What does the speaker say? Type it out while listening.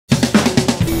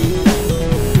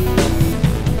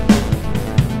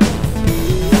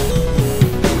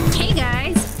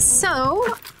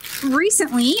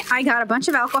recently I got a bunch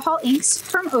of alcohol inks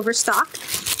from Overstock,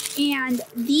 and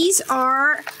these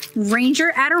are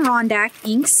Ranger Adirondack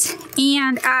inks,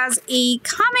 and as a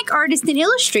comic artist and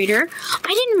illustrator,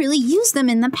 I didn't really use them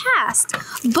in the past,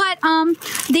 but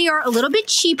they are a little bit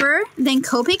cheaper than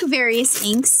Copic Various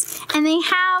inks, and they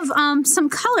have some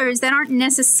colors that aren't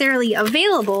necessarily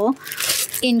available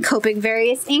in Copic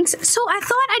Various inks, so I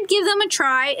thought I'd give them a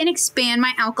try and expand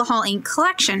my alcohol ink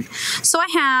collection. So I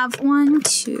have 1,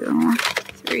 2,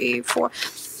 3, 4,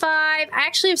 5. I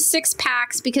actually have 6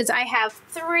 packs because I have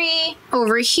 3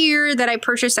 over here that I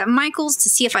purchased at Michael's to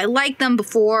see if I liked them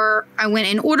before I went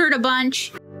and ordered a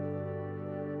bunch.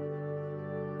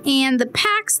 And the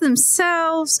packs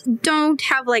themselves don't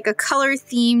have like a color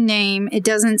theme name, it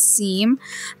doesn't seem.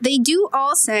 They do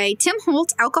all say Tim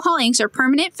Holtz alcohol inks are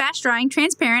permanent, fast drying,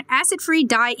 transparent, acid-free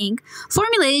dye ink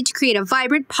formulated to create a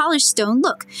vibrant, polished stone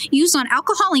look. Used on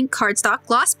alcohol ink cardstock,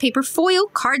 gloss paper, foil,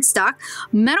 cardstock,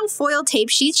 metal foil tape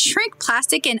sheets, shrink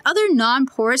plastic, and other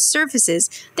non-porous surfaces.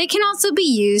 They can also be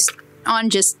used on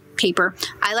just paper.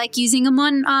 I like using them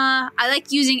on, I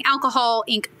like using alcohol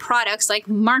ink products like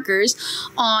markers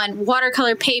on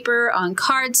watercolor paper, on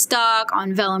cardstock,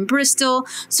 on vellum Bristol,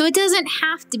 so it doesn't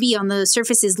have to be on the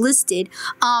surfaces listed.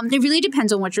 It really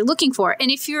depends on what you're looking for. And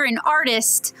if you're an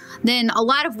artist, then a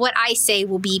lot of what I say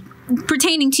will be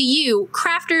pertaining to you.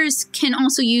 Crafters can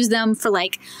also use them for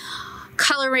like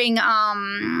coloring,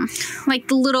 like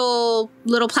the little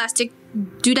plastic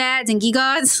doodads and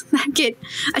gewgaws that get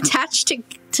attached to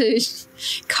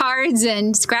cards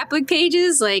and scrapbook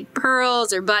pages, like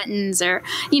pearls or buttons or,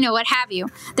 you know, what have you.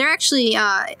 They're actually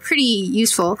pretty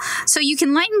useful. So you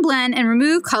can lighten, blend, and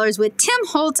remove colors with Tim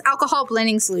Holtz alcohol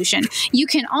blending solution. You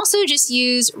can also just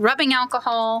use rubbing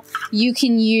alcohol. You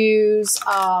can use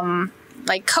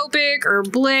like Copic or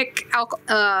Blick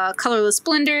colorless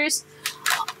blenders.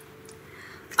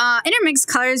 Intermix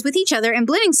colors with each other in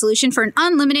blending solution for an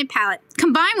unlimited palette.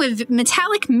 Combine with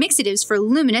metallic mixatives for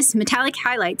luminous metallic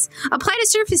highlights. Apply to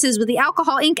surfaces with the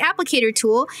alcohol ink applicator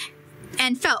tool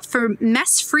and felt for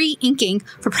mess-free inking.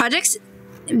 For projects,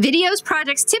 videos,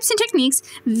 projects, tips, and techniques,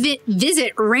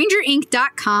 visit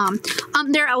rangerink.com.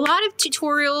 There are a lot of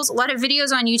tutorials, a lot of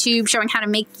videos on YouTube showing how to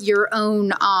make your own,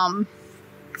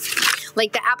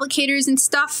 like the applicators and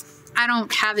stuff. I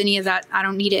don't have any of that. I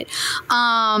don't need it.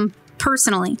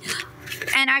 Personally.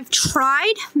 And I've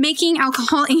tried making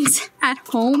alcohol inks at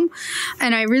home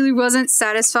and I really wasn't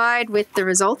satisfied with the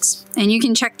results. And you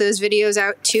can check those videos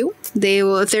out too. They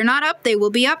will, if they're not up, they will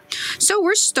be up. So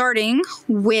we're starting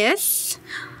with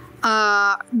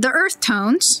the earth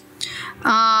tones,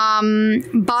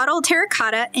 bottle,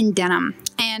 terracotta, and denim.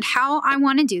 And how I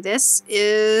want to do this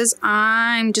is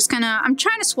I'm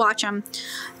trying to swatch them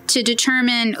to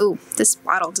determine, oh, this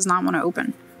bottle does not want to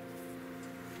open.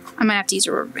 I might have to use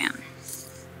a rubber band.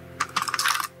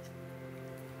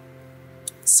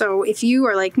 So if you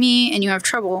are like me and you have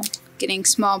trouble getting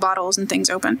small bottles and things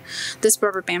open, this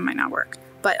rubber band might not work.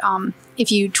 But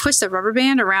if you twist a rubber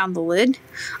band around the lid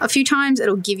a few times,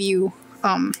 it'll give you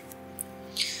a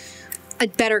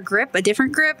better grip, a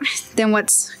different grip than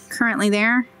what's currently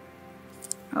there.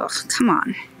 Oh, come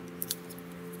on.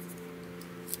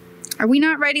 Are we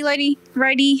not righty,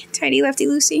 tighty, lefty,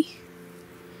 loosey?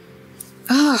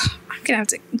 Oh, I'm gonna have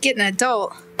to get an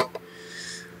adult.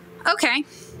 Okay.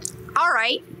 All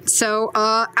right. So,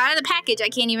 out of the package, I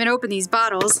can't even open these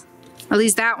bottles. At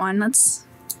least that one. This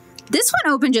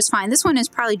one opened just fine. This one is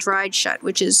probably dried shut,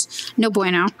 which is no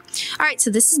bueno. All right.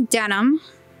 So this is denim.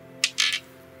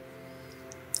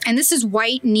 And this is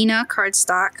white Nina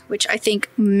cardstock, which I think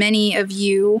many of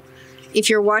you, if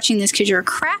you're watching this because you're a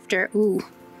crafter, ooh,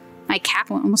 my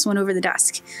cap almost went over the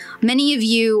desk. Many of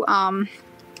you,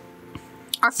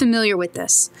 are familiar with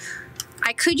this.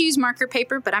 I could use marker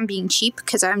paper, but I'm being cheap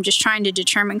because I'm just trying to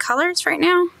determine colors right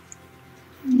now.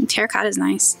 Terracotta is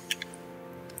nice.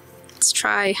 Let's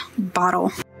try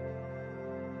bottle.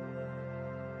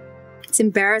 It's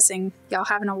embarrassing, y'all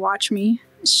having to watch me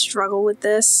struggle with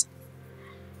this.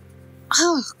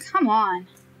 Oh, come on.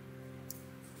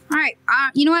 All right,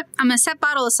 you know what? I'm gonna set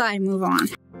bottle aside and move on.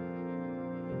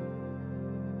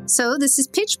 So this is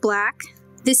pitch black.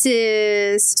 This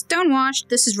is stonewashed.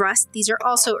 This is rust. These are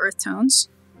also earth tones.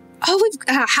 Oh,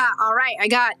 all right. I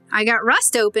got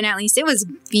rust open at least. It was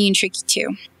being tricky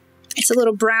too. It's a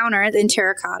little browner than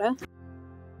terracotta.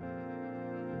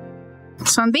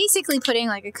 So I'm basically putting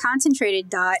like a concentrated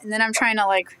dot and then I'm trying to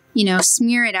like, you know,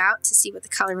 smear it out to see what the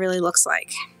color really looks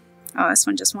like. Oh, this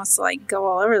one just wants to like go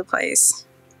all over the place.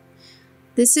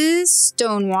 This is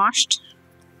stonewashed.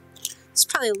 It's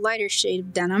probably a lighter shade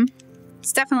of denim.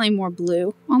 It's definitely more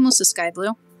blue, almost a sky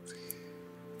blue.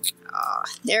 Oh,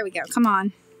 there we go. Come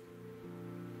on.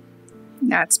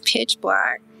 That's pitch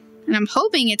black. And I'm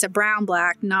hoping it's a brown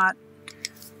black, not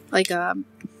like an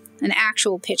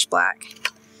actual pitch black.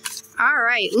 All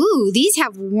right. Ooh, these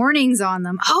have warnings on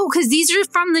them. Oh, because these are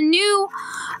from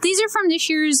this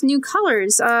year's new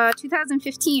colors,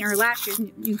 2015 or last year's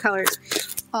new colors.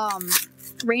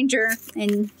 Ranger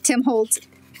and Tim Holtz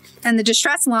and the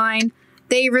Distress line,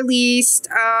 they released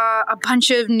a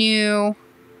bunch of new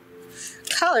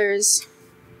colors.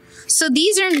 So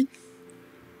these are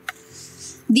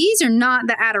not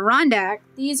the Adirondack.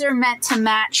 These are meant to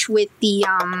match with the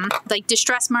like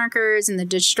distress markers and the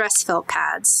distress felt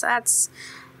pads. That's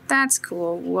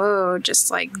cool. Whoa,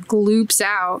 just like gloops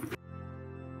out.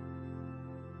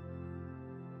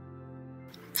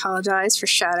 Apologize for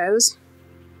shadows.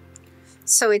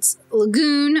 So it's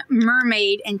Lagoon,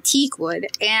 Mermaid, and Teakwood.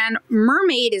 And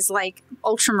Mermaid is like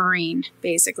ultramarine,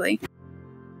 basically.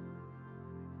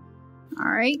 All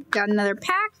right, got another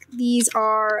pack. These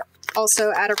are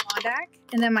also Adirondack.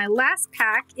 And then my last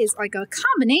pack is like a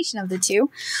combination of the two.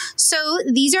 So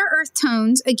these are earth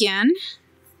tones again.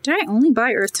 Did I only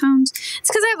buy earth tones? It's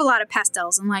because I have a lot of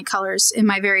pastels and light colors in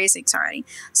my various inks already.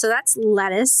 So that's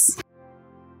lettuce.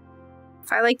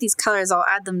 If I like these colors, I'll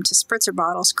add them to spritzer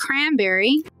bottles.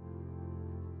 Cranberry.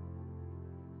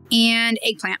 And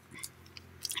eggplant.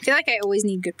 I feel like I always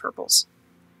need good purples.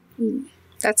 Ooh,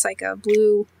 that's like a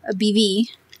blue, a BV.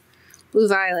 Blue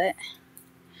violet.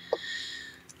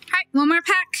 Alright, one more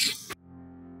pack.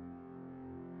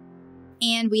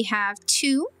 And we have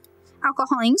 2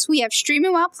 alcohol inks. We have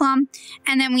Streaming Wild Plum,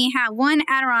 and then we have 1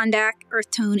 Adirondack earth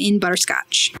tone in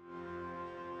Butterscotch.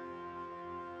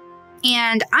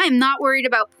 And I'm not worried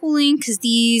about pooling because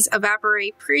these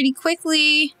evaporate pretty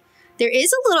quickly. There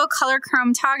is a little color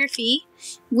chromatography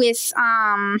with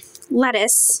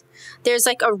lettuce. There's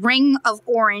like a ring of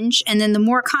orange, and then the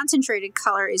more concentrated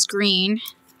color is green,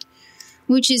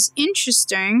 which is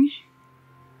interesting.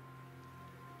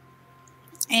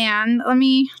 And let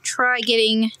me try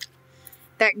getting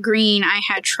that green I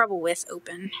had trouble with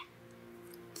open.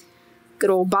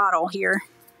 Good old bottle here.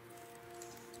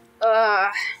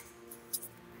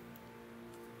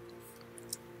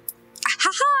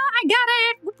 Haha, I got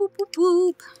it! Whoop, whoop, whoop,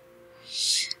 whoop.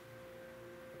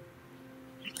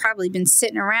 Probably been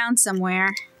sitting around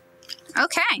somewhere.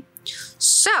 Okay,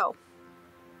 so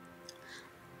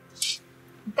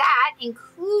that,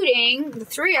 including the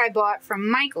 3 I bought from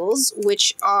Michaels,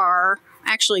 which are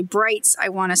actually brights, I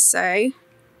want to say.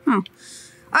 Oh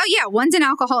yeah, one's an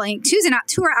alcohol ink, 2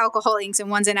 are alcohol inks,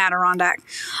 and one's an Adirondack.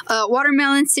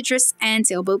 Watermelon, citrus, and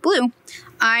sailboat blue.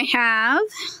 I have,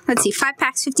 let's see, 5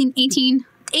 packs, 15,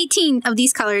 18 of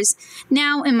these colors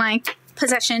now in my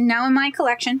possession, now in my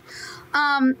collection.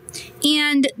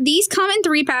 And these come in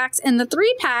 3 packs, and the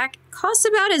 3-pack costs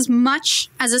about as much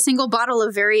as a single bottle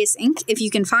of Various ink, if you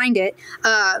can find it.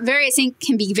 Various ink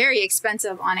can be very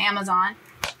expensive on Amazon.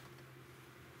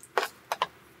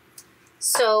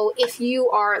 So if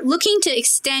you are looking to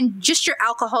extend just your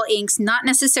alcohol inks, not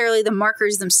necessarily the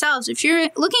markers themselves, if you're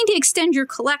looking to extend your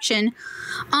collection,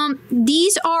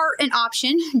 these are an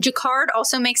option. Jacquard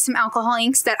also makes some alcohol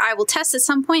inks that I will test at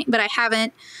some point, but I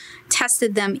haven't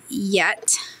tested them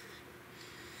yet.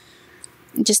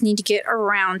 I just need to get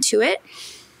around to it.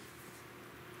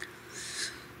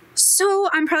 So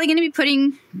I'm probably going to be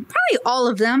putting all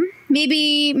of them,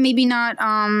 maybe not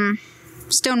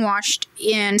stonewashed,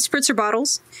 in spritzer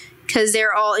bottles, because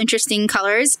they're all interesting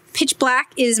colors. Pitch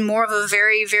black is more of a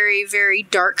very, very, very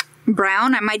dark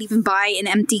brown. I might even buy an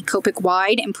empty Copic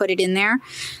wide and put it in there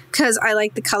because I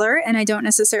like the color, and I don't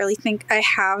necessarily think I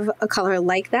have a color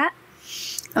like that.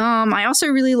 I also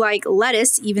really like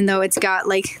lettuce, even though it's got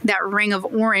like that ring of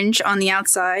orange on the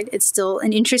outside. It's still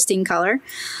an interesting color.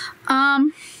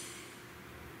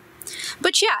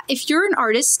 But yeah, if you're an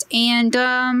artist and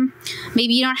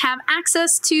maybe you don't have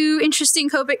access to interesting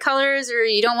Copic colors, or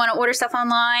you don't want to order stuff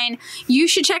online, you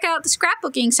should check out the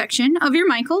scrapbooking section of your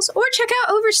Michaels, or check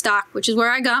out Overstock, which is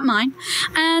where I got mine,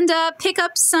 and pick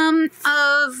up some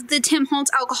of the Tim Holtz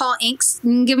alcohol inks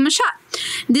and give them a shot.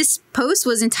 This post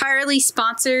was entirely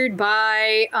sponsored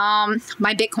by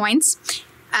my Bitcoins.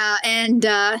 And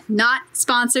not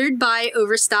sponsored by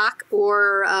Overstock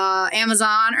or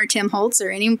Amazon or Tim Holtz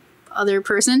or any other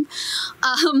person.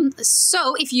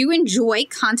 So if you enjoy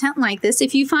content like this,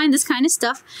 if you find this kind of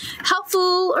stuff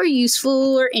helpful or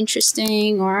useful or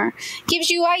interesting or gives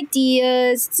you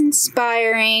ideas, it's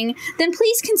inspiring, then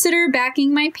please consider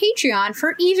backing my Patreon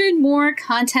for even more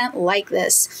content like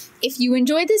this. If you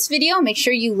enjoyed this video, make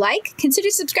sure you consider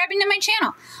subscribing to my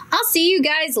channel. I'll see you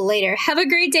guys later. Have a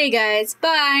great day, guys.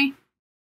 Bye.